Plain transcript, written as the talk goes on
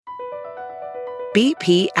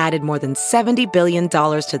BP added more than $70 billion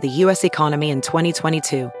to the U.S. economy in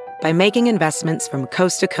 2022 by making investments from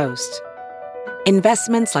coast to coast.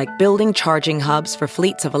 Investments like building charging hubs for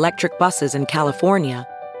fleets of electric buses in California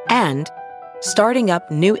and starting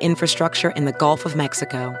up new infrastructure in the Gulf of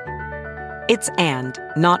Mexico. It's and,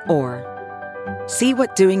 not or. See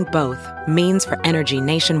what doing both means for energy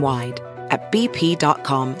nationwide at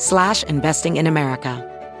bp.com/investing in America.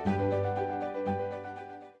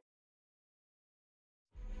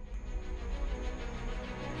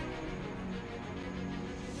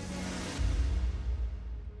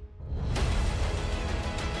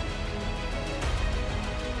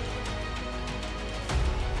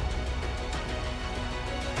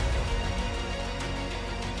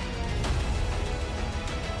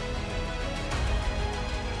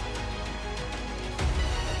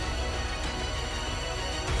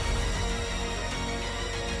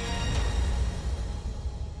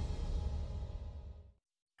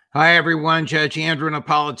 Hi, everyone. Judge Andrew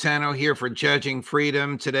Napolitano here for Judging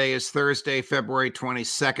Freedom. Today is Thursday, February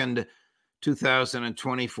 22nd,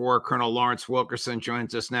 2024. Colonel Lawrence Wilkerson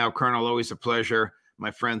joins us now. Colonel, always a pleasure.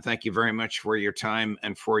 My friend, thank you very much for your time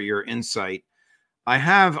and for your insight. I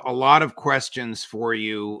have a lot of questions for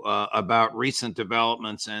you about recent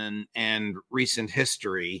developments and recent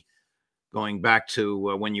history, going back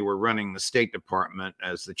to when you were running the State Department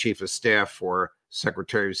as the Chief of Staff for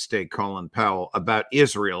Secretary of State Colin Powell, about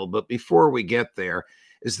Israel. But before we get there,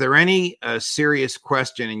 is there any serious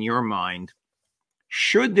question in your mind?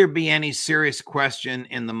 Should there be any serious question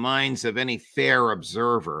in the minds of any fair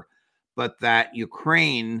observer, but that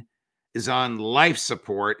Ukraine is on life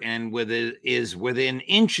support and is within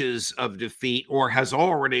inches of defeat or has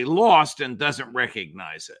already lost and doesn't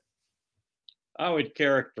recognize it? I would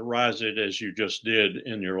characterize it as you just did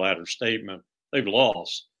in your latter statement. They've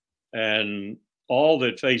lost. And all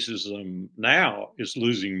that faces them now is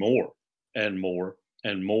losing more and more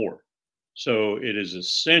and more. So it is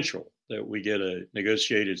essential that we get a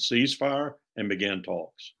negotiated ceasefire and begin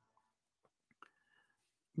talks.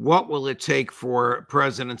 What will it take for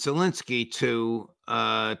President Zelensky to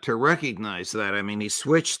recognize that? I mean, he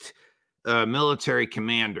switched military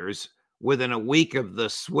commanders. Within a week of the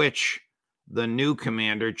switch, the new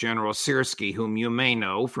commander, General Syrski, whom you may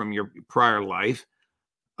know from your prior life,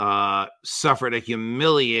 suffered a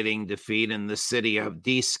humiliating defeat in the city of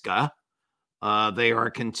Diska. They are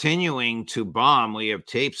continuing to bomb. We have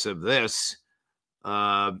tapes of this.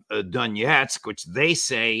 Donetsk, which they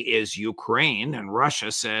say is Ukraine and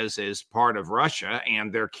Russia says is part of Russia,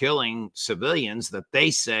 and they're killing civilians that they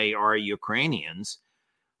say are Ukrainians.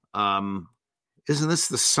 Isn't this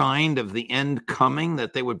the sign of the end coming,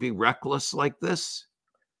 that they would be reckless like this?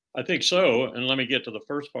 I think so. And let me get to the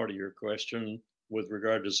first part of your question. With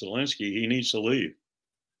regard to Zelensky, he needs to leave.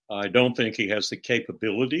 I don't think he has the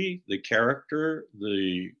capability, the character,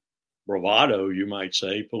 the bravado, you might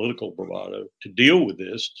say, political bravado, to deal with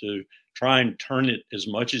this, to try and turn it as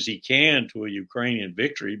much as he can to a Ukrainian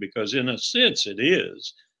victory, because in a sense it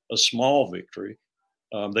is a small victory.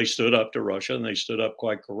 They stood up to Russia and they stood up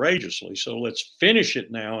quite courageously. So let's finish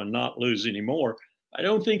it now and not lose any more. I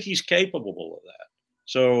don't think he's capable of that.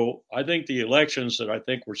 So I think the elections that I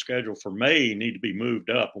think were scheduled for May need to be moved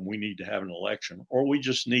up, and we need to have an election, or we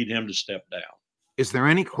just need him to step down. Is there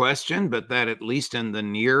any question but that at least in the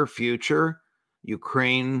near future,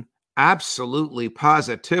 Ukraine absolutely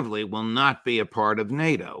positively will not be a part of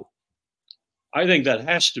NATO? I think that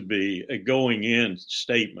has to be a going in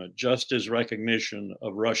statement, just as recognition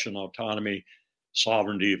of Russian autonomy,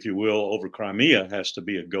 sovereignty, if you will, over Crimea has to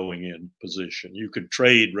be a going in position. You could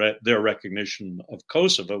trade their recognition of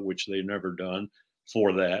Kosovo, which they've never done,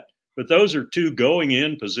 for that. But those are two going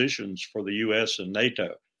in positions for the U.S. and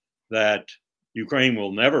NATO, that Ukraine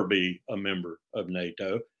will never be a member of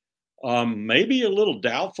NATO. Maybe a little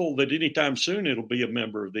doubtful that anytime soon it'll be a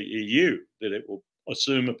member of the EU, that it will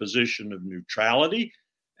assume a position of neutrality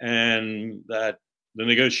and that the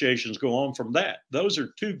negotiations go on from that. Those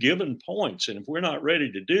are two given points. And if we're not ready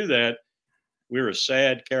to do that, we're a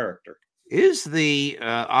sad character. Is the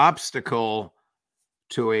obstacle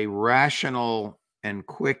to a rational and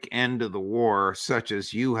quick end of the war, such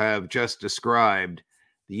as you have just described,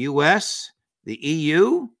 the U.S., the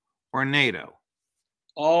EU, or NATO?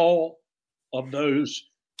 All of those.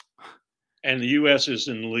 And the U.S. is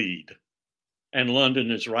in lead. And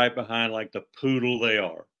London is right behind like the poodle they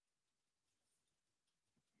are.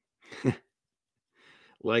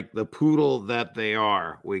 Like the poodle that they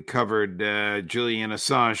are. We covered Julian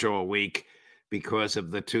Assange all week because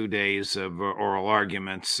of the 2 days of oral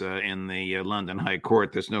arguments in the London High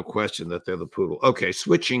Court. There's no question that they're the poodle. Okay,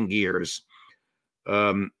 switching gears.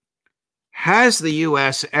 Has the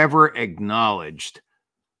U.S. ever acknowledged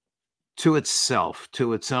to itself,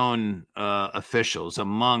 to its own officials,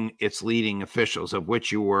 among its leading officials, of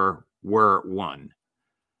which you were one,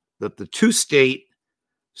 that the two-state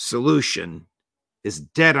solution is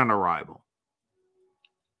dead on arrival?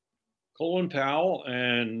 Colin Powell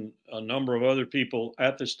and a number of other people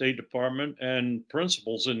at the State Department and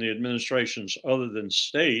principals in the administrations other than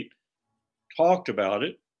state talked about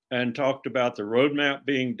it and talked about the roadmap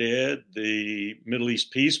being dead, the Middle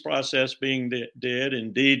East peace process being dead.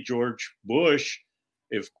 Indeed, George Bush,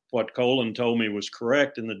 if what Colin told me was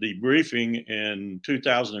correct in the debriefing in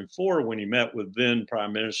 2004, when he met with then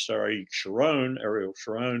Prime Minister Ariel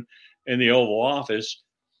Sharon, in the Oval Office,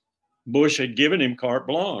 Bush had given him carte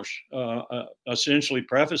blanche, essentially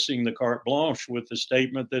prefacing the carte blanche with the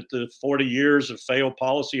statement that the 40 years of failed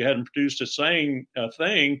policy hadn't produced a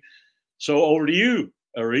thing. So over to you,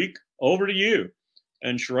 Eric, over to you.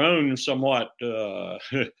 And Sharon, somewhat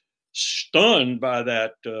stunned by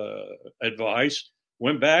that advice,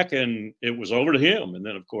 went back and it was over to him. And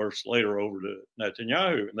then, of course, later over to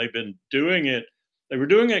Netanyahu. And they've been doing it. They were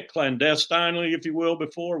doing it clandestinely, if you will,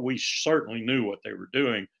 before. We certainly knew what they were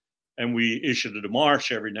doing. And we issued a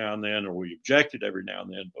demarche every now and then, or we objected every now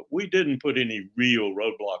and then. But we didn't put any real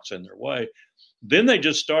roadblocks in their way. Then they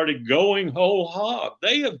just started going whole hog.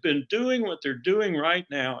 They have been doing what they're doing right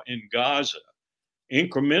now in Gaza,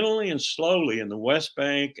 incrementally and slowly in the West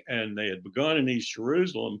Bank, and they had begun in East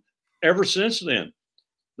Jerusalem ever since then.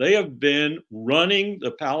 They have been running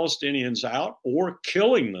the Palestinians out or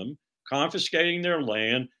killing them, confiscating their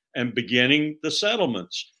land, and beginning the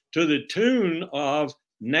settlements to the tune of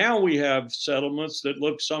now we have settlements that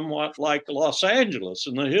look somewhat like Los Angeles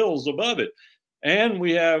and the hills above it. And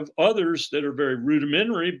we have others that are very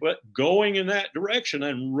rudimentary, but going in that direction,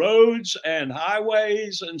 and roads and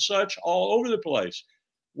highways and such all over the place.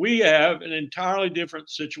 We have an entirely different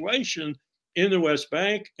situation in the West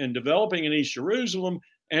Bank and developing in East Jerusalem.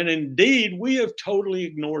 And indeed, we have totally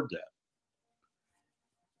ignored that.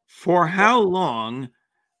 For how long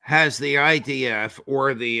has the IDF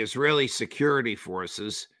or the Israeli security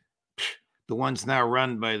forces, the ones now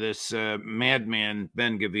run by this madman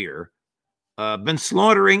Ben-Gvir, been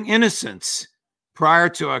slaughtering innocents prior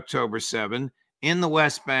to October 7 in the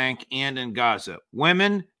West Bank and in Gaza?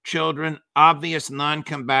 Women, children, obvious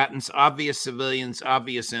non-combatants, obvious civilians,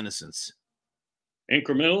 obvious innocents.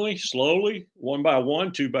 Incrementally, slowly, 1 by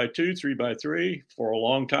 1, 2 by 2, 3 by 3, for a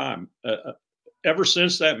long time. Ever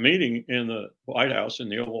since that meeting in the White House, in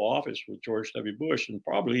the Oval Office with George W. Bush, and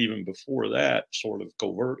probably even before that, sort of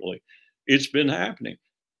covertly, it's been happening.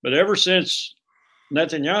 But ever since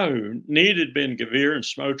Netanyahu needed Ben-Gvir and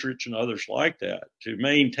Smotrich and others like that to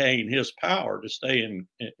maintain his power, to stay in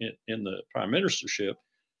the prime ministership,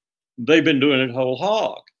 they've been doing it whole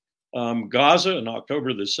hog. Gaza on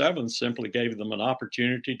October the 7th simply gave them an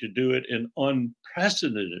opportunity to do it in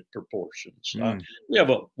unprecedented proportions. We have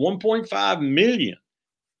a 1.5 million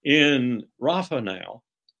in Rafah now,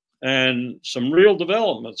 and some real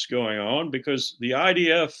developments going on because the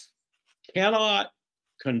IDF cannot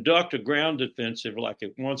conduct a ground defensive like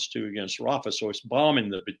it wants to against Rafah, so it's bombing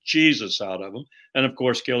the bejesus out of them, and of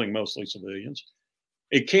course killing mostly civilians.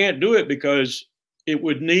 It can't do it because it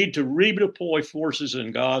would need to redeploy forces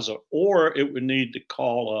in Gaza, or it would need to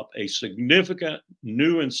call up a significant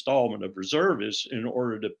new installment of reservists in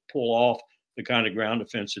order to pull off the kind of ground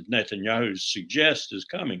offensive Netanyahu suggests is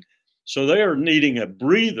coming. So they are needing a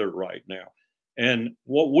breather right now. And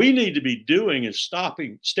what we need to be doing is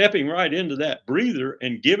stepping right into that breather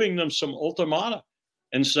and giving them some ultimata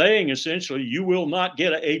and saying, essentially, you will not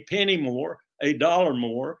get a penny more, a dollar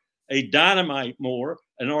more, a dynamite more,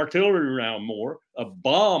 an artillery round more, a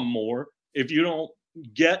bomb more, if you don't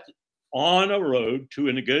get on a road to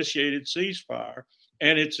a negotiated ceasefire.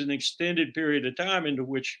 And it's an extended period of time into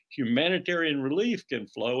which humanitarian relief can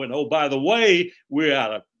flow. And, oh, by the way, we ought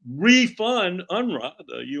to refund UNRWA,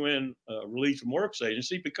 the UN Relief and Works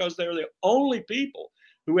Agency, because they're the only people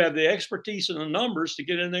who have the expertise and the numbers to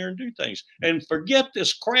get in there and do things. And forget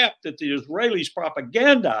this crap that the Israelis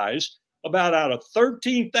propagandize about out of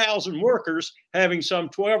 13,000 workers having some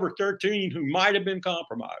 12 or 13 who might have been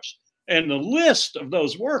compromised. And the list of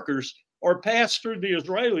those workers are passed through the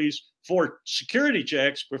Israelis for security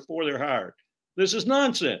checks before they're hired. This is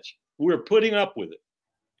nonsense. We're putting up with it.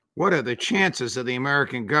 What are the chances of the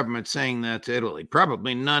American government saying that to Italy?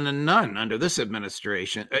 Probably none and none under this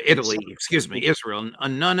administration. Israel,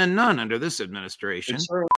 none and none under this administration.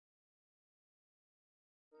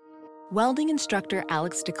 Welding instructor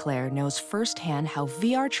Alex DeClaire knows firsthand how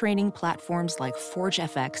VR training platforms like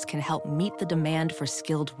ForgeFX can help meet the demand for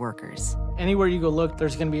skilled workers. Anywhere you go look,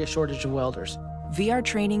 there's going to be a shortage of welders. VR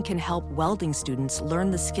training can help welding students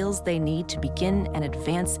learn the skills they need to begin and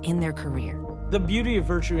advance in their career. The beauty of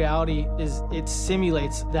virtual reality is it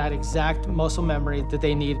simulates that exact muscle memory that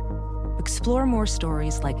they need. Explore more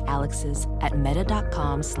stories like Alex's at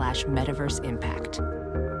meta.com/metaverseimpact.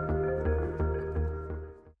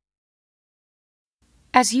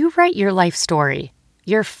 As you write your life story,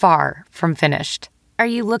 you're far from finished. Are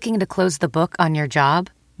you looking to close the book on your job?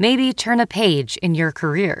 Maybe turn a page in your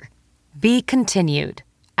career? Be continued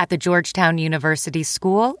at the Georgetown University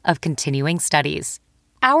School of Continuing Studies.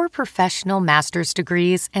 Our professional master's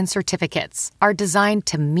degrees and certificates are designed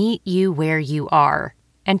to meet you where you are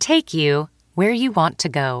and take you where you want to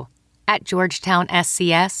go. At Georgetown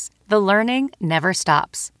SCS, the learning never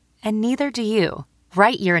stops, and neither do you.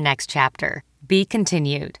 Write your next chapter. Be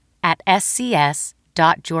continued at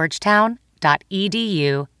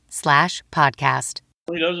scs.georgetown.edu/podcast.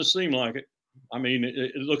 It doesn't seem like it. I mean,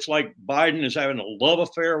 it looks like Biden is having a love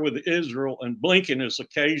affair with Israel, and Blinken is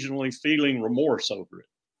occasionally feeling remorse over it.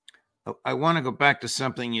 I want to go back to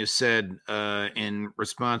something you said in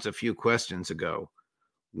response a few questions ago.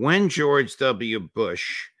 When George W.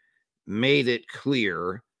 Bush made it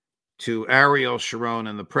clear to Ariel Sharon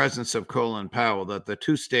in the presence of Colin Powell that the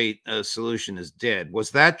two-state solution is dead, was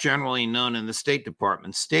that generally known in the State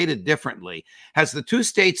Department? Stated differently, has the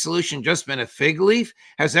two-state solution just been a fig leaf?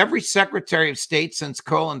 Has every Secretary of State since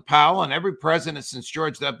Colin Powell and every president since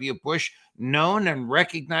George W. Bush known and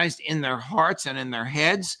recognized in their hearts and in their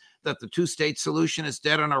heads that the two-state solution is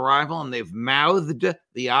dead on arrival, and they've mouthed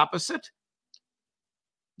the opposite?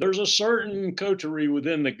 There's a certain coterie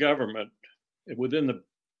within the government, within the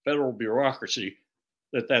federal bureaucracy,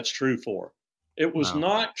 that's true for. It was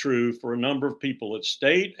not true for a number of people at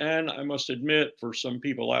state, and I must admit, for some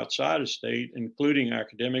people outside of state, including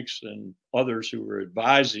academics and others who were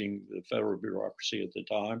advising the federal bureaucracy at the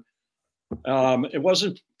time. It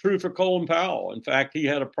wasn't true for Colin Powell. In fact, he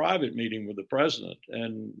had a private meeting with the president,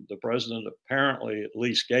 and the president apparently at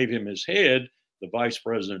least gave him his head. The vice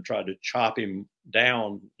president tried to chop him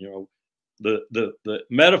down. You know, the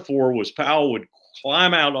metaphor was Powell would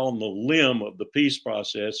climb out on the limb of the peace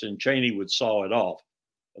process and Cheney would saw it off.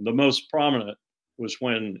 And the most prominent was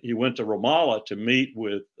when he went to Ramallah to meet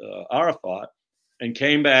with Arafat and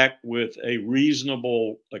came back with a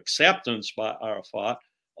reasonable acceptance by Arafat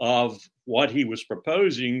of what he was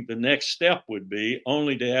proposing. The next step would be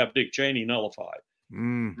only to have Dick Cheney nullified.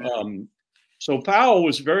 So Powell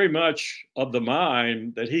was very much of the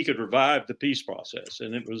mind that he could revive the peace process.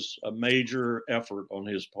 And it was a major effort on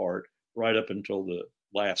his part right up until the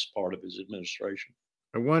last part of his administration.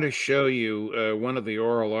 I want to show you one of the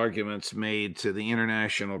oral arguments made to the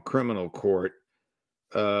International Criminal Court.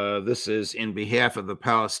 This is in behalf of the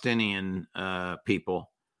Palestinian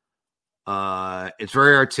people. It's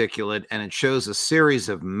very articulate, and it shows a series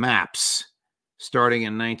of maps starting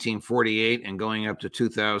in 1948 and going up to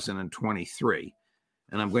 2023.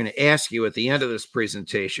 And I'm going to ask you at the end of this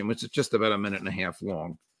presentation, which is just about a minute and a half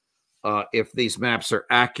long, if these maps are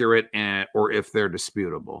accurate or if they're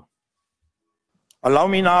disputable. Allow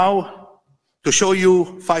me now to show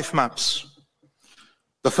you 5 maps.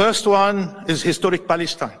 The first one is historic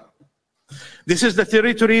Palestine. This is the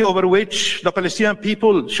territory over which the Palestinian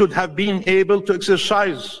people should have been able to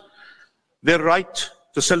exercise their right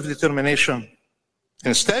to self-determination.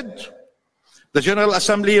 Instead, the General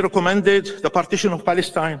Assembly recommended the partition of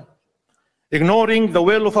Palestine, ignoring the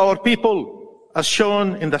will of our people, as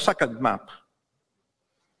shown in the second map.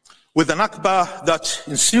 With the Nakba that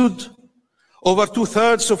ensued, over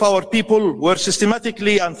 2/3 of our people were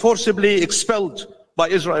systematically and forcibly expelled by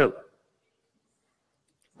Israel.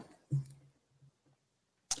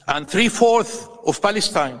 And 3/4 of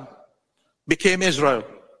Palestine became Israel,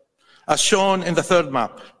 as shown in the third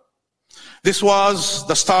map. This was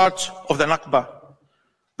the start of the Nakba,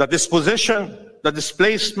 the dispossession, the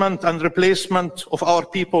displacement and replacement of our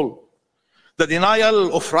people, the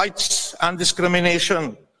denial of rights and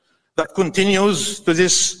discrimination that continues to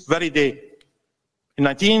this very day. In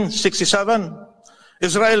 1967,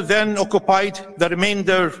 Israel then occupied the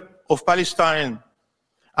remainder of Palestine,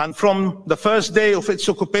 and from the first day of its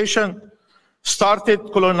occupation,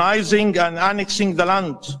 started colonizing and annexing the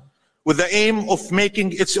land with the aim of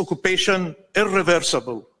making its occupation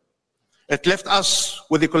irreversible. It left us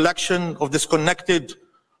with a collection of disconnected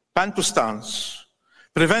Bantustans,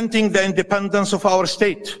 preventing the independence of our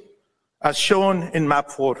state, as shown in map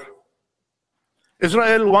 4.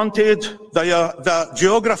 Israel wanted the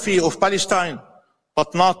geography of Palestine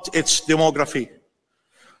but not its demography.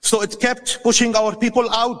 So it kept pushing our people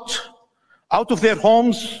out of their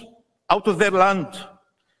homes, out of their land.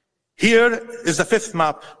 Here is the fifth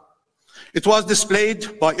map. It was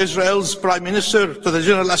displayed by Israel's Prime Minister to the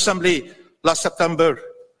General Assembly last September.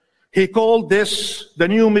 He called this the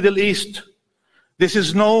new Middle East. There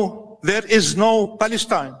is no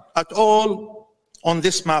Palestine at all on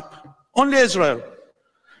this map. Only Israel,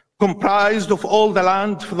 comprised of all the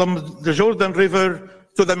land from the Jordan River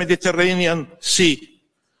to the Mediterranean Sea.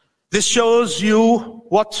 This shows you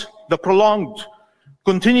what the prolonged,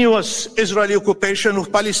 continuous Israeli occupation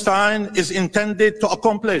of Palestine is intended to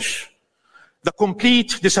accomplish: the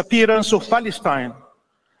complete disappearance of Palestine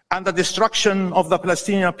and the destruction of the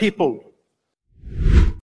Palestinian people.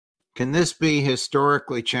 Can this be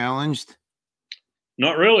historically challenged?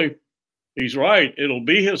 Not really. He's right. It'll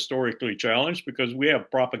be historically challenged because we have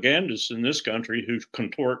propagandists in this country who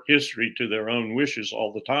contort history to their own wishes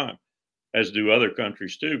all the time, as do other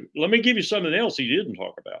countries too. Let me give you something else he didn't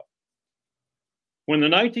talk about. When the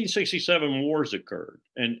 1967 wars occurred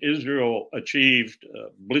and Israel achieved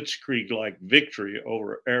a blitzkrieg-like victory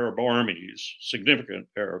over Arab armies, significant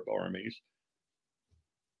Arab armies,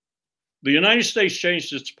 the United States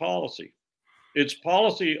changed its policy. Its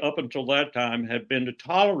policy up until that time had been to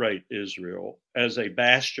tolerate Israel as a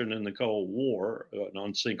bastion in the Cold War, an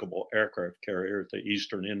unsinkable aircraft carrier at the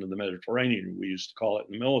eastern end of the Mediterranean, we used to call it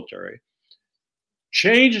in the military,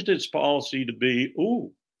 changed its policy to be,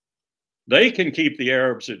 they can keep the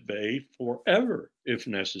Arabs at bay forever if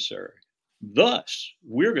necessary. Thus,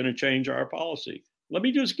 we're going to change our policy. Let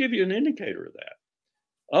me just give you an indicator of that.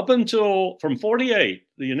 Up until, from 48,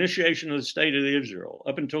 the initiation of the State of Israel,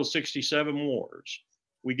 up until 67 wars,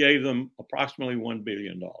 we gave them approximately $1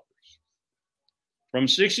 billion. From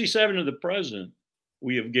 67 to the present,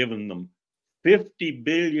 we have given them $50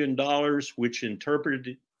 billion, which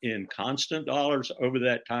interpreted in constant dollars over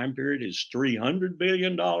that time period is $300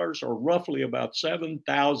 billion, or roughly about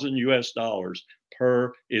 $7,000 US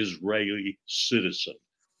per Israeli citizen,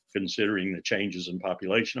 considering the changes in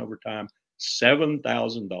population over time.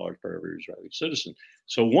 $7,000 per every Israeli citizen.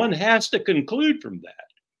 So one has to conclude from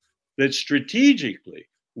that strategically,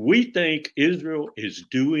 we think Israel is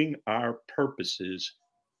doing our purposes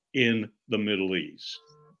in the Middle East.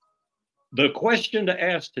 The question to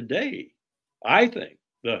ask today, I think,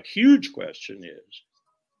 the huge question is,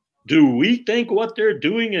 do we think what they're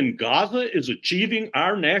doing in Gaza is achieving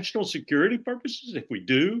our national security purposes? If we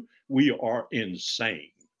do, we are insane.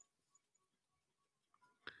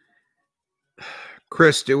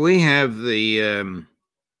 Chris, do we have the?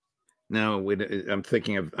 No, I'm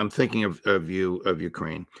thinking of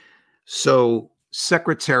Ukraine. So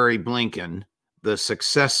Secretary Blinken, a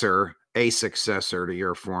successor to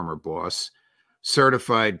your former boss,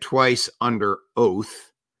 certified twice under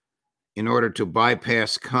oath in order to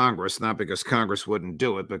bypass Congress, not because Congress wouldn't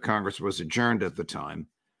do it, but Congress was adjourned at the time,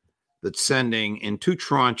 that sending in two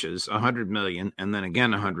tranches $100 million and then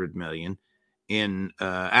again $100 million in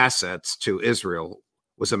assets to Israel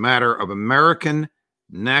was a matter of American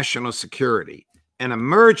national security, an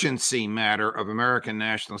emergency matter of American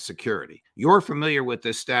national security. You're familiar with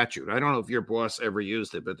this statute. I don't know if your boss ever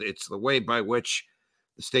used it, but it's the way by which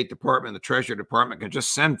the State Department, the Treasury Department can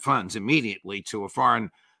just send funds immediately to a foreign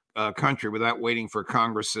country without waiting for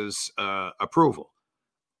Congress's approval.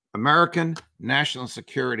 American national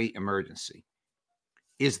security emergency.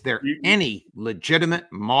 Is there any legitimate,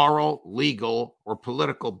 moral, legal, or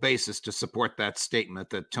political basis to support that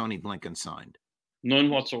statement that Tony Blinken signed?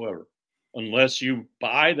 None whatsoever, unless you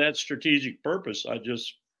buy that strategic purpose I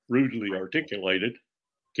just rudely articulated,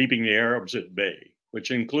 keeping the Arabs at bay,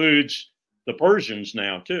 which includes the Persians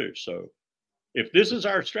now too. So if this is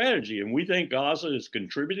our strategy and we think Gaza is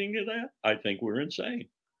contributing to that, I think we're insane.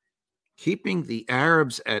 Keeping the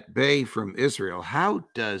Arabs at bay from Israel, how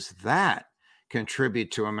does that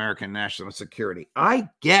contribute to American national security? I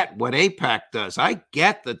get what AIPAC does. I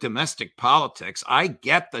get the domestic politics. I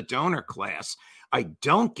get the donor class. I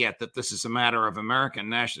don't get that this is a matter of American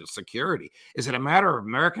national security. Is it a matter of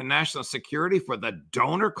American national security for the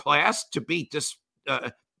donor class to be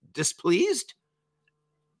displeased?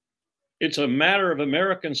 It's a matter of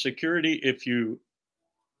American security if you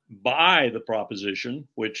buy the proposition,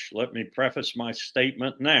 which let me preface my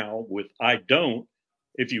statement now with I don't.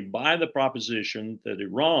 If you buy the proposition that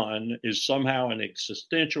Iran is somehow an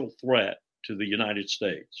existential threat to the United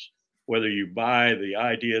States, whether you buy the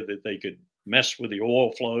idea that they could mess with the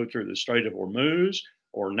oil flow through the Strait of Hormuz,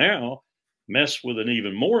 or now mess with an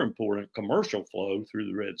even more important commercial flow through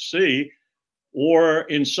the Red Sea, or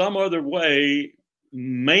in some other way,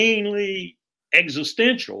 mainly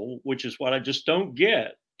existential, which is what I just don't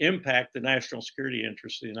get, impact the national security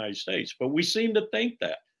interests of the United States. But we seem to think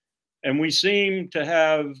that. And we seem to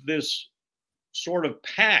have this sort of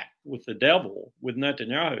pact with the devil, with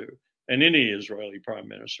Netanyahu and any Israeli prime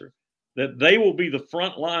minister, that they will be the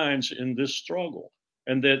front lines in this struggle.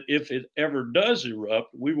 And that if it ever does erupt,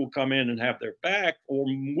 we will come in and have their back, or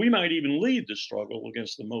we might even lead the struggle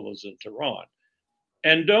against the mullahs in Tehran.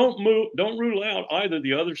 And don't rule out either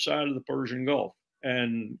the other side of the Persian Gulf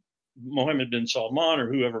and Mohammed bin Salman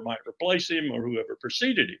or whoever might replace him or whoever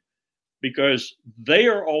preceded him, because they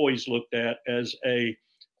are always looked at as a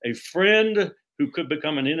friend who could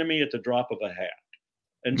become an enemy at the drop of a hat.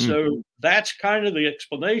 And so that's kind of the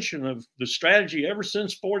explanation of the strategy ever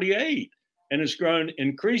since 48. And it's grown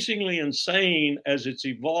increasingly insane as it's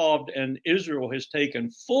evolved, and Israel has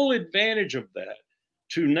taken full advantage of that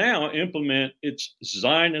to now implement its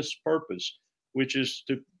Zionist purpose, which is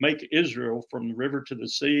to make Israel from the river to the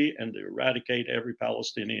sea and to eradicate every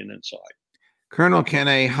Palestinian in sight. Colonel, can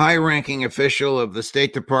a high-ranking official of the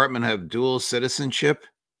State Department have dual citizenship?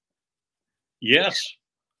 Yes.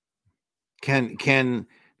 Can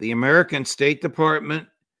the American State Department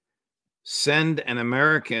send an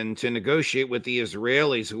American to negotiate with the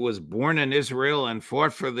Israelis who was born in Israel and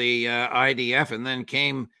fought for the IDF and then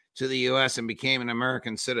came to the U.S. and became an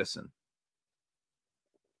American citizen?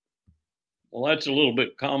 Well, that's a little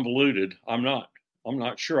bit convoluted. I'm not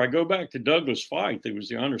sure. I go back to Douglas Feith, who was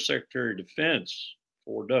the Undersecretary of Defense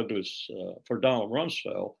for Donald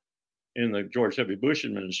Rumsfeld in the George W. Bush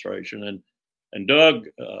administration. And Doug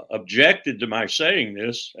objected to my saying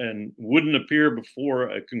this and wouldn't appear before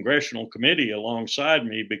a congressional committee alongside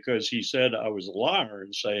me because he said I was a liar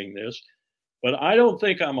in saying this. But I don't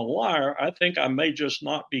think I'm a liar. I think I may just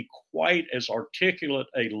not be quite as articulate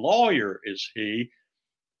a lawyer as he.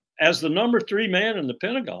 As the number 3 man in the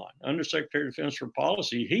Pentagon, Undersecretary of Defense for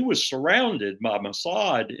Policy, he was surrounded by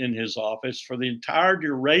Mossad in his office for the entire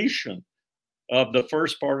duration of the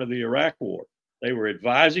first part of the Iraq War. They were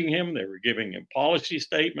advising him. They were giving him policy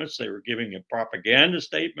statements. They were giving him propaganda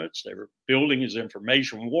statements. They were building his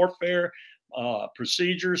information warfare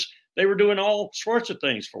procedures. They were doing all sorts of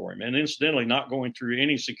things for him. And incidentally, not going through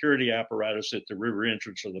any security apparatus at the river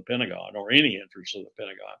entrance of the Pentagon or any entrance of the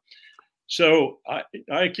Pentagon. So I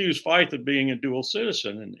accused Feith of being a dual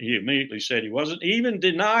citizen, and he immediately said he wasn't. He even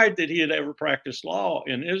denied that he had ever practiced law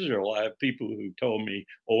in Israel. I have people who told me,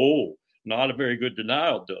 oh, not a very good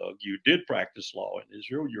denial, Doug. You did practice law in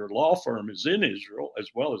Israel. Your law firm is in Israel as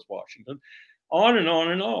well as Washington. On and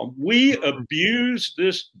on and on. We abuse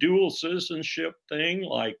this dual citizenship thing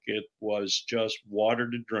like it was just water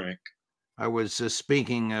to drink. I was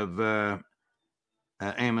speaking of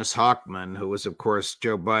Amos Hochman, who was, of course,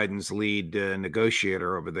 Joe Biden's lead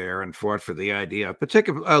negotiator over there and fought for the idea.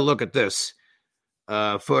 Particularly, look at this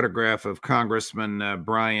photograph of Congressman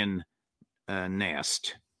Brian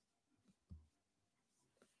Nast.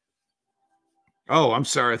 Oh, I'm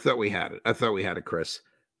sorry. I thought we had it, Chris.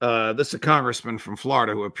 This is a congressman from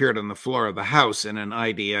Florida who appeared on the floor of the House in an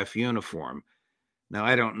IDF uniform. Now,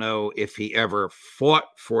 I don't know if he ever fought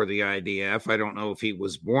for the IDF. I don't know if he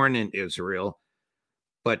was born in Israel.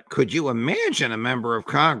 But could you imagine a member of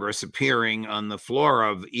Congress appearing on the floor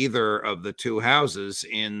of either of the two houses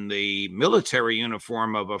in the military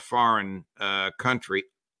uniform of a foreign country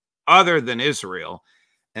other than Israel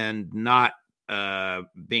and not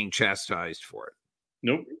being chastised for it?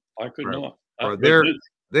 Nope, I could not. Or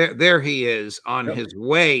there he is on his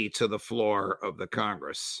way to the floor of the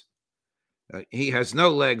Congress. He has no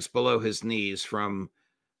legs below his knees from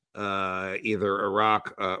either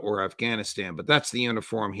Iraq or Afghanistan, but that's the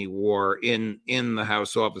uniform he wore in the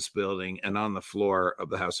House office building and on the floor of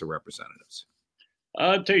the House of Representatives.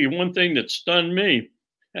 I'll tell you one thing that stunned me,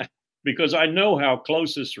 because I know how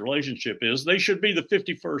close this relationship is. They should be the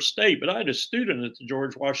 51st state, but I had a student at the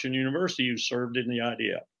George Washington University who served in the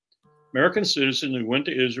IDF. American citizen who went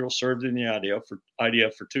to Israel, served in the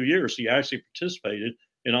IDF for 2 years. He actually participated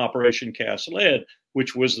in Operation Cast Lead,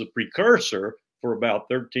 which was the precursor for about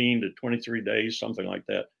 13 to 23 days, something like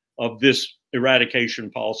that, of this eradication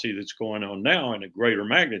policy that's going on now in a greater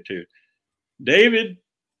magnitude. David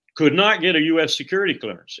could not get a U.S. security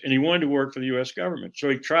clearance, and he wanted to work for the U.S. government. So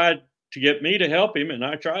he tried to get me to help him, and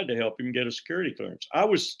I tried to help him get a security clearance. I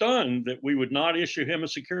was stunned that we would not issue him a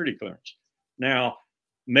security clearance. Now,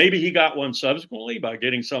 maybe he got one subsequently by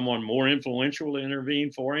getting someone more influential to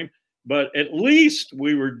intervene for him, but at least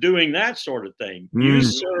we were doing that sort of thing. You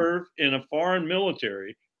serve in a foreign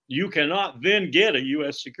military, you cannot then get a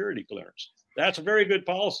U.S. security clearance. That's a very good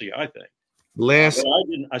policy, I think.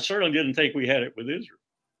 I certainly didn't think we had it with Israel.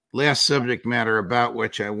 last subject matter about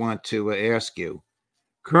which I want to ask you.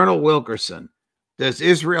 Colonel Wilkerson, does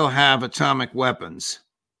Israel have atomic weapons?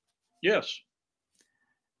 Yes.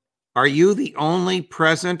 Are you the only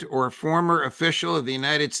present or former official of the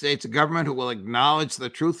United States government who will acknowledge the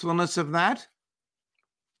truthfulness of that?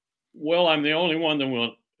 Well, I'm the only one that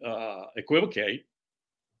will equivocate.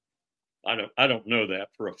 I don't know that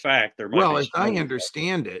for a fact. There might well, be as I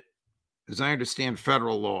understand it, as I understand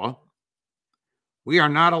federal law, we are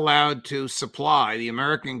not allowed to supply the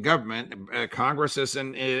American government. Congress has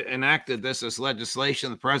enacted this as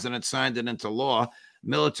legislation. The president signed it into law.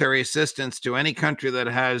 Military assistance to any country that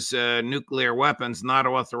has nuclear weapons not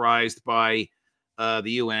authorized by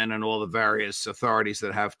the UN and all the various authorities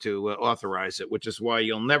that have to authorize it, which is why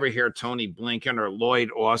you'll never hear Tony Blinken or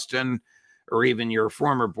Lloyd Austin or even your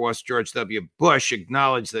former boss, George W. Bush,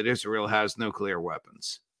 acknowledge that Israel has nuclear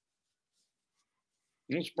weapons.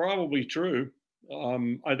 It's probably true.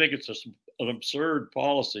 I think it's an absurd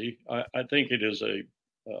policy. I think it is a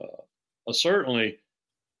certainly,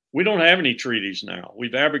 we don't have any treaties now.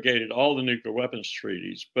 We've abrogated all the nuclear weapons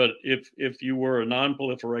treaties. But if you were a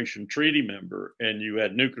non-proliferation treaty member and you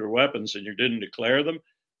had nuclear weapons and you didn't declare them,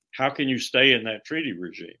 how can you stay in that treaty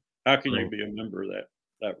regime? How can you be a member of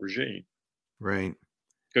that regime? Right.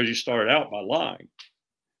 Because you started out by lying.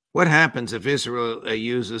 What happens if Israel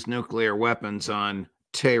uses nuclear weapons on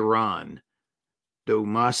Tehran? Do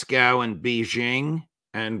Moscow and Beijing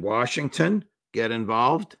and Washington get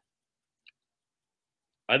involved?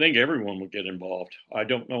 I think everyone would get involved. I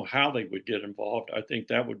don't know how they would get involved. I think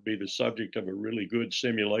that would be the subject of a really good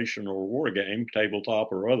simulation or war game,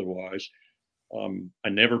 tabletop or otherwise. I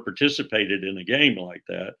never participated in a game like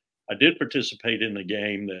that. I did participate in the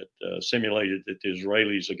game that simulated that the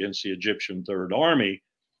Israelis against the Egyptian Third Army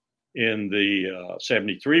in the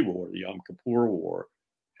 73 war, the Yom Kippur War,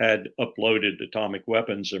 had uploaded atomic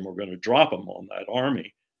weapons and were going to drop them on that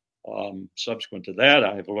army. Subsequent to that,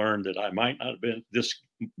 I have learned that this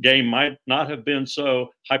game might not have been so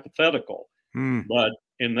hypothetical, but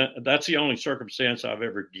that's the only circumstance I've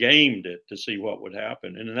ever gamed it to see what would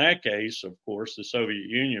happen. And in that case, of course, the Soviet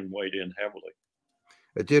Union weighed in heavily.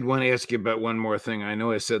 I did want to ask you about one more thing. I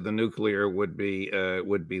know I said the nuclear would be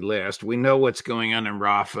last. We know what's going on in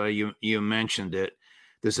Rafah. You mentioned it.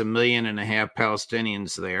 There's 1.5 million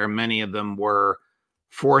Palestinians there. Many of them were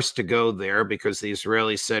forced to go there because the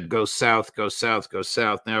Israelis said, go south, go south, go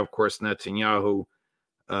south. Now, of course, Netanyahu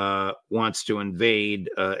wants to invade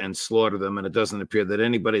and slaughter them, and it doesn't appear that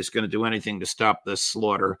anybody's going to do anything to stop this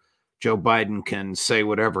slaughter. Joe Biden can say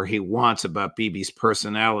whatever he wants about Bibi's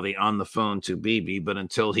personality on the phone to Bibi, but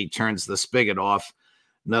until he turns the spigot off,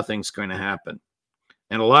 nothing's going to happen.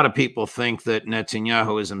 And a lot of people think that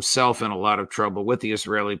Netanyahu is himself in a lot of trouble with the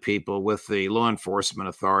Israeli people, with the law enforcement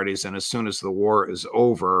authorities. And as soon as the war is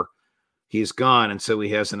over, he's gone. And so he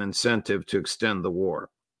has an incentive to extend the war.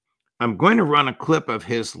 I'm going to run a clip of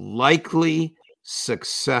his likely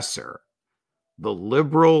successor, the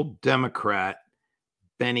liberal Democrat,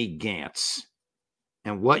 Benny Gantz.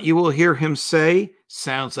 And what you will hear him say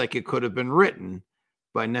sounds like it could have been written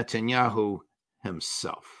by Netanyahu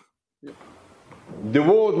himself. The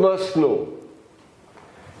world must know,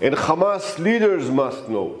 and Hamas leaders must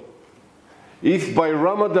know, if by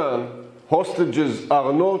Ramadan hostages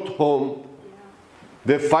are not home,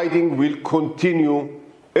 the fighting will continue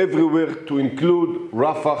everywhere to include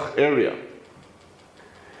Rafah area.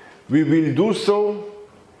 We will do so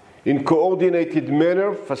in coordinated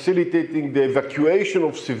manner, facilitating the evacuation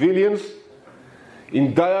of civilians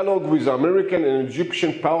in dialogue with American and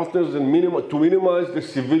Egyptian partners and to minimize the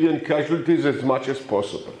civilian casualties as much as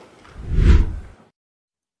possible.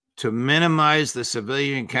 To minimize the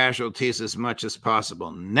civilian casualties as much as possible.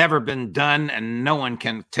 Never been done, and no one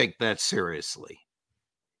can take that seriously.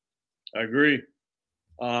 I agree.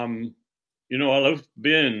 Alef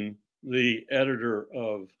Bin, the editor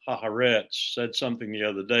of Haaretz, said something the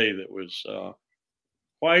other day that was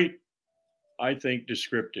quite, I think,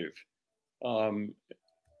 descriptive.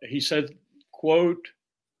 He said, quote,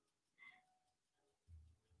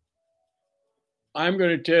 I'm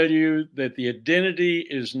going to tell you that the identity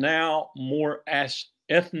is now more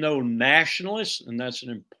ethno-nationalist, and that's an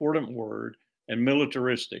important word, and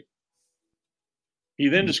militaristic. He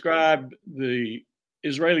then described the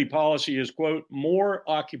Israeli policy as, quote, more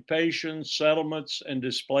occupation, settlements, and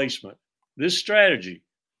displacement. This strategy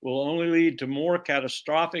will only lead to more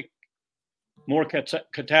catastrophe.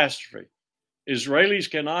 Israelis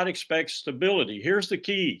cannot expect stability. Here's the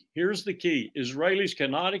key. Israelis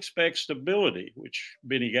cannot expect stability, which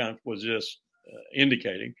Benny Gantz was just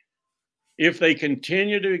indicating, if they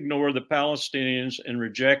continue to ignore the Palestinians and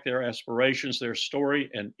reject their aspirations, their story,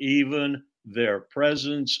 and even their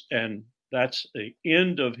presence, and that's the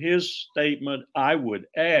end of his statement, I would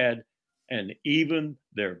add, and even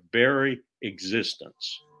their very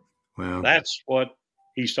existence. Well, that's what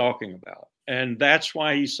he's talking about. And that's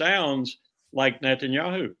why he sounds like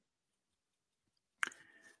Netanyahu.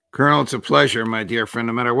 Colonel, it's a pleasure, my dear friend.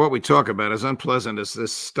 No matter what we talk about, as unpleasant as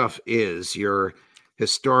this stuff is, your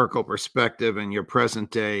historical perspective and your present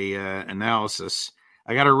day analysis,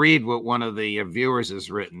 I got to read what one of the viewers has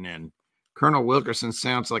written in. Colonel Wilkerson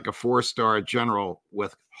sounds like a 4-star general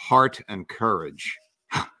with heart and courage.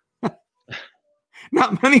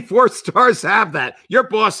 Not many 4 stars have that. Your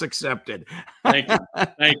boss accepted. Thank you.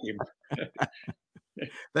 Thank you.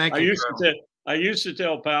 Thank you. I used to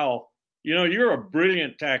tell Powell, you're a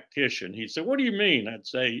brilliant tactician. He'd say, what do you mean? I'd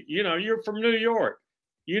say, you're from New York.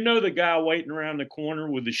 You know the guy waiting around the corner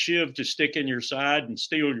with the shiv to stick in your side and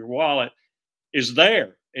steal your wallet is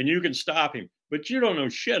there, and you can stop him. But you don't know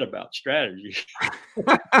shit about strategy.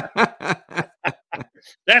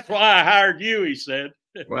 That's why I hired you, he said.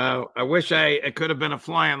 Well, I wish I could have been a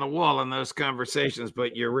fly on the wall in those conversations,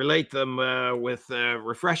 but you relate them with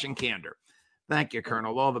refreshing candor. Thank you,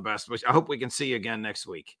 Colonel. All the best. I hope we can see you again next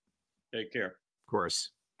week. Take care. Of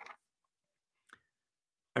course.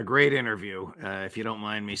 A great interview, if you don't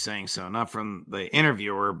mind me saying so. Not from the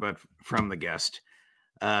interviewer, but from the guest.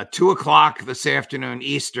 2:00 this afternoon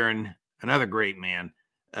Eastern, another great man,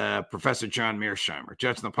 Professor John Mearsheimer,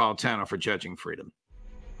 Judge Napolitano for Judging Freedom.